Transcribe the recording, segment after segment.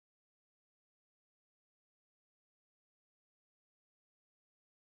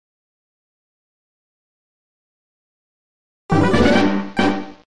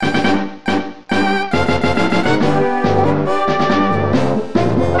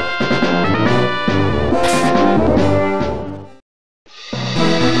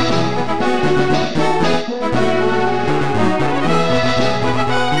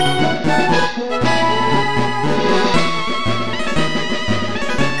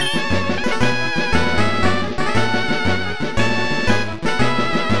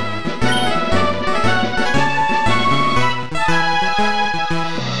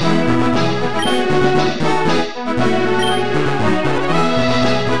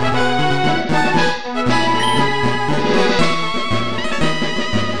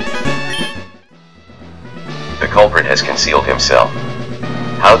has concealed himself.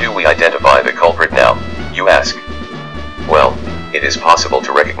 How do we identify the culprit now, you ask? Well, it is possible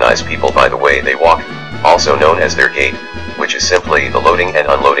to recognize people by the way they walk, also known as their gait, which is simply the loading and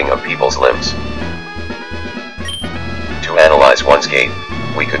unloading of people's limbs. To analyze one's gait,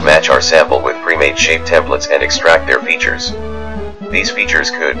 we could match our sample with pre-made shape templates and extract their features. These features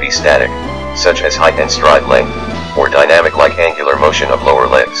could be static, such as height and stride length, or dynamic like angular motion of lower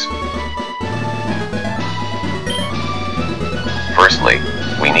legs. Firstly,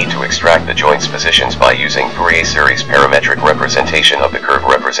 we need to extract the joint's positions by using Fourier series parametric representation of the curve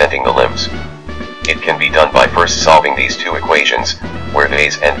representing the limbs. It can be done by first solving these two equations, where the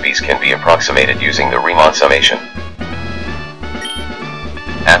a's and b's can be approximated using the Riemann summation.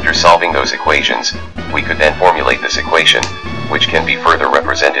 After solving those equations, we could then formulate this equation, which can be further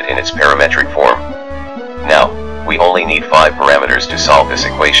represented in its parametric form. Now, we only need 5 parameters to solve this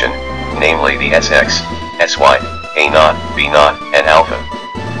equation, namely the Sx, Sy, A0, B0, and alpha.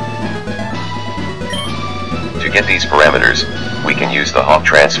 To get these parameters, we can use the Hawk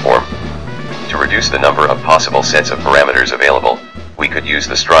transform. To reduce the number of possible sets of parameters available, we could use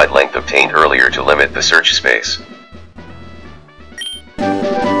the stride length obtained earlier to limit the search space.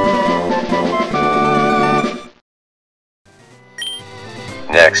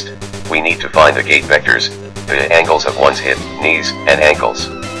 Next, we need to find the gait vectors, the angles of one's hip, knees, and ankles.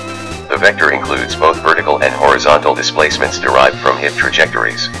 The vector includes both vertical and horizontal displacements derived from hip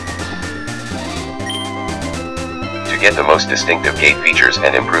trajectories. To get the most distinctive gait features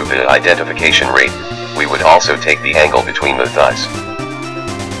and improve the identification rate, we would also take the angle between the thighs.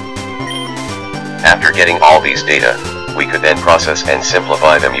 After getting all these data, we could then process and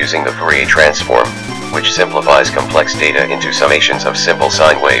simplify them using the Fourier transform, which simplifies complex data into summations of simple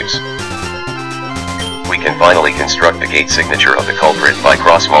sine waves. We can finally construct the gait signature of the culprit by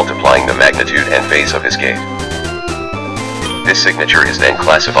cross-multiplying the magnitude and phase of his gait. This signature is then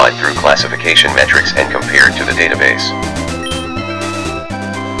classified through classification metrics and compared to the database.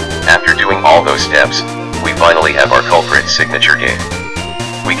 After doing all those steps, we finally have our culprit signature gait.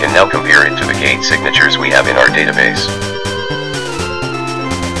 We can now compare it to the gait signatures we have in our database.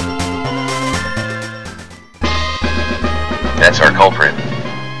 That's our culprit.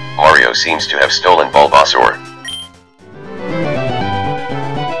 Mario seems to have stolen Bulbasaur.